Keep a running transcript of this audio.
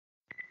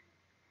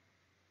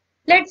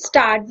Let's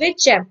start with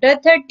chapter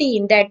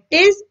 13, that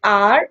is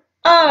our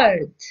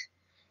Earth.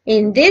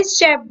 In this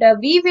chapter,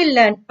 we will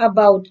learn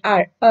about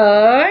our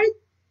Earth,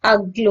 a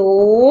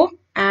globe,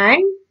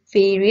 and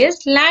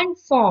various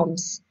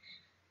landforms.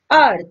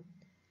 Earth.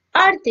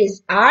 Earth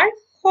is our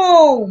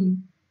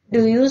home.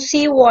 Do you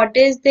see what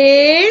is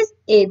this?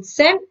 It's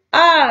an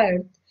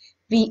earth.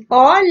 We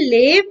all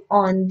live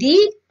on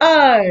the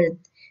earth.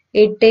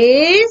 It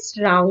is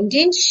round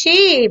in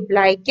shape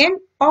like an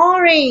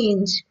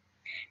orange.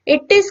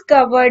 It is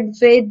covered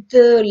with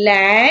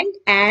land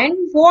and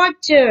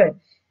water.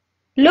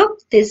 Look,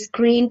 this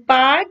green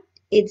part,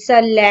 it's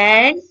a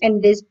land, and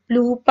this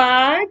blue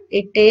part,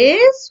 it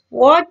is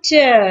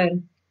water.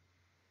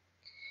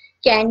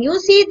 Can you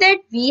see that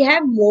we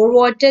have more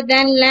water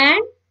than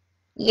land?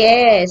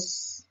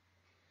 Yes.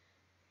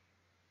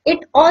 It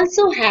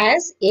also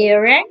has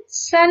air and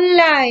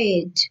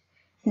sunlight.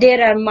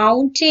 There are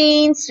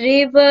mountains,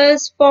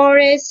 rivers,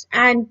 forests,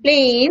 and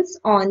plains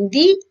on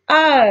the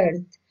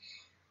earth.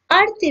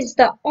 Earth is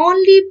the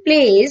only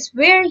place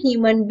where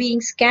human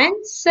beings can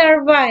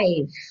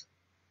survive.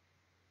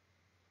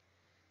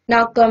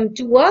 Now come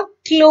to a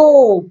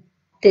globe.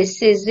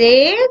 This is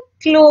a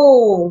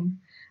globe.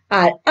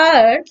 Our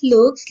earth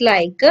looks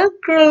like a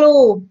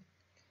globe.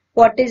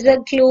 What is a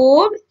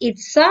globe?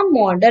 It's a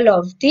model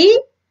of the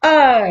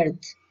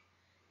earth.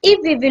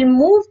 If we will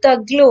move the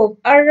globe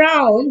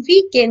around,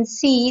 we can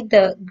see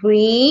the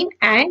green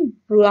and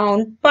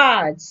brown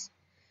parts.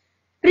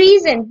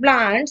 Trees and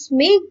plants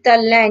make the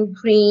land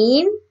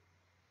green.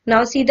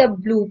 Now see the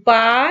blue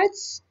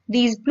parts.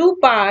 These blue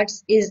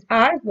parts is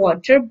our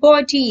water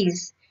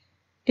bodies.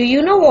 Do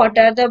you know what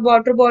are the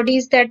water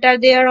bodies that are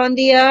there on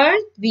the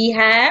earth? We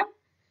have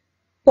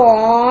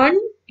pond,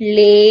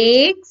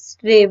 lakes,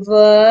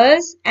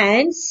 rivers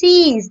and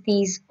seas.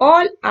 These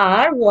all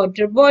are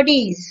water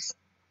bodies.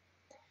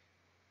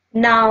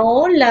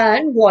 Now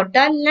learn what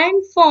are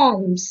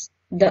landforms.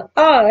 The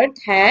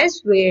earth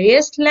has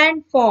various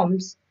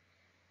landforms.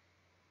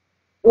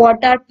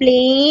 What are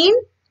plain?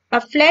 A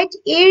flat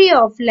area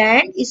of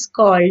land is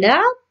called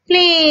a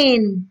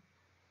plain.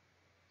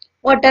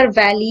 What are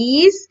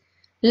valleys?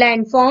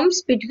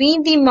 Landforms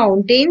between the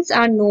mountains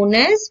are known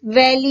as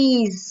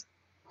valleys.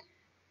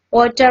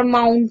 What are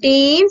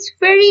mountains?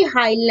 Very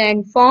high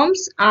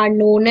landforms are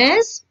known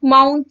as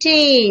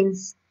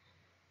mountains.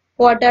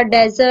 What are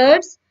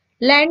deserts?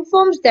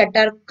 Landforms that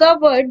are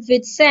covered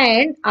with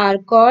sand are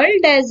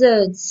called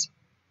deserts.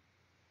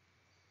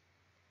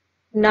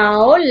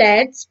 Now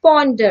let's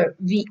ponder.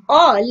 We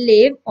all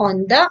live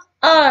on the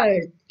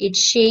earth. Its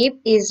shape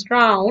is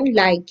round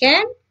like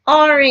an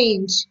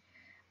orange.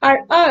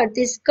 Our earth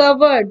is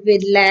covered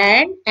with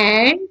land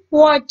and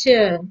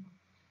water.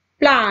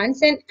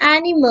 Plants and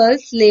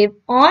animals live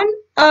on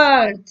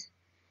earth.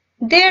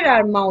 There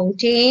are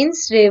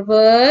mountains,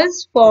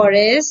 rivers,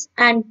 forests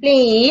and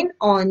plains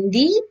on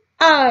the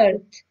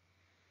earth.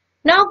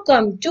 Now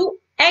come to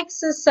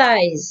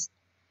exercise.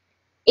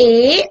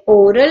 A.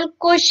 Oral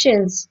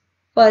questions.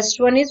 First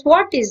one is,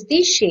 what is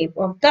the shape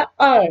of the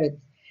earth?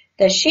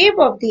 The shape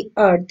of the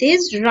earth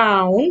is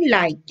round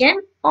like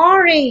an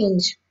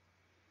orange.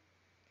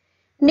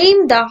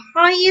 Name the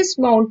highest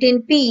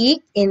mountain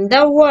peak in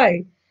the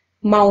world.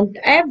 Mount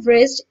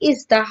Everest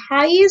is the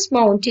highest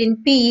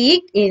mountain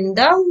peak in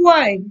the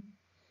world.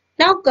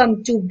 Now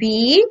come to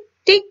B.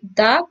 Tick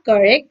the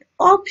correct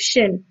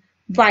option.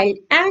 Wild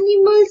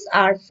animals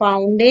are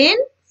found in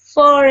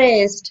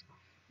forest.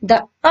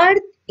 The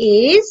earth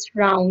is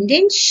round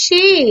in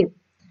shape.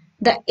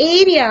 The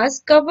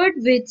areas covered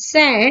with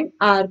sand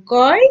are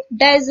called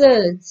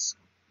deserts.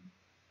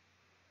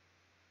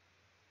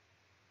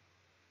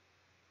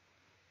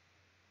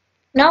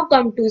 Now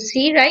come to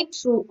C. Write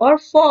true or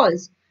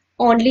false.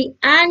 Only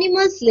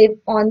animals live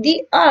on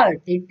the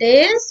earth. It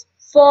is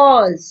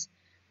false.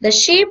 The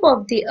shape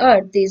of the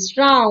earth is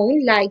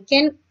round like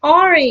an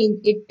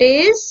orange. It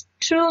is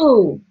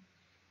true.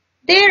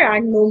 There are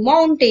no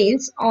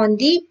mountains on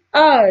the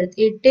earth.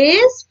 It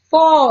is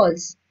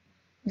false.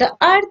 The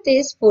earth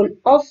is full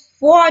of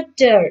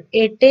water.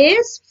 It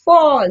is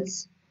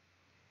false.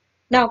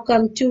 Now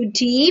come to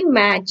D.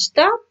 Match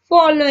the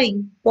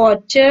following.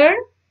 Water,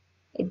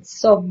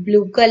 it's of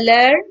blue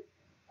color.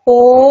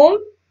 Home,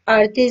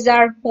 earth is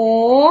our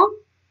home.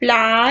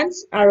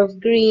 Plants are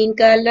of green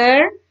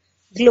color.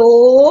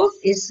 Globe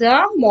is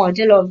a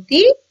model of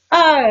the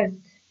earth.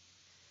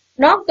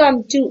 Now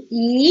come to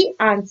E.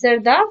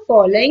 Answer the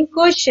following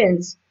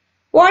questions.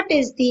 What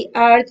is the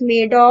earth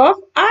made of?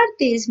 Earth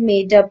is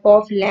made up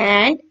of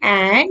land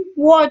and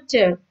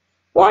water.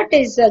 What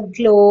is a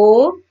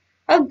globe?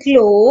 A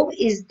globe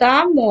is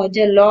the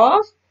model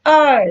of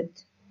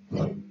earth.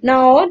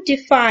 Now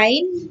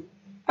define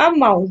a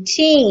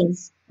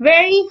mountains.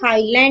 Very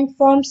high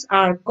landforms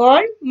are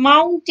called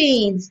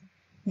mountains.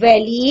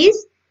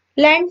 Valleys,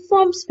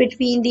 landforms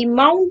between the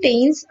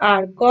mountains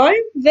are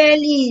called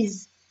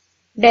valleys.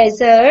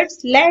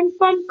 Deserts,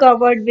 landform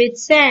covered with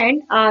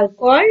sand are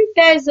called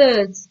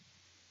deserts.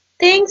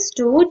 Things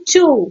to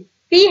do.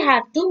 We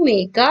have to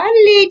make a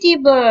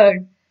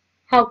ladybird.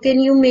 How can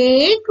you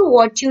make?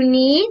 What you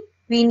need?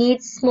 We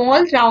need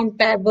small round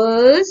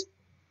pebbles,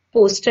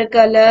 poster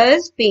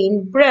colors,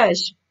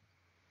 paintbrush.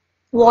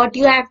 What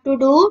you have to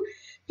do?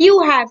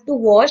 You have to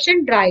wash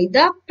and dry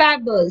the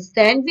pebbles.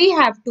 Then we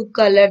have to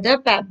color the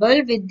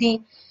pebble with the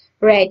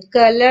red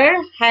color.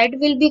 Head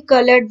will be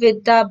colored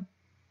with the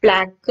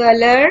black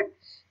color.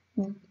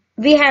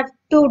 We have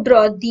to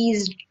draw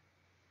these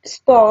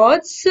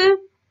spots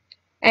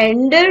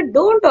and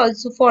don't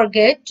also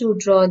forget to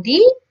draw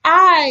the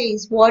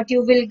eyes. What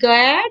you will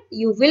get?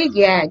 You will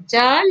get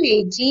a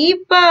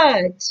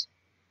ladybird.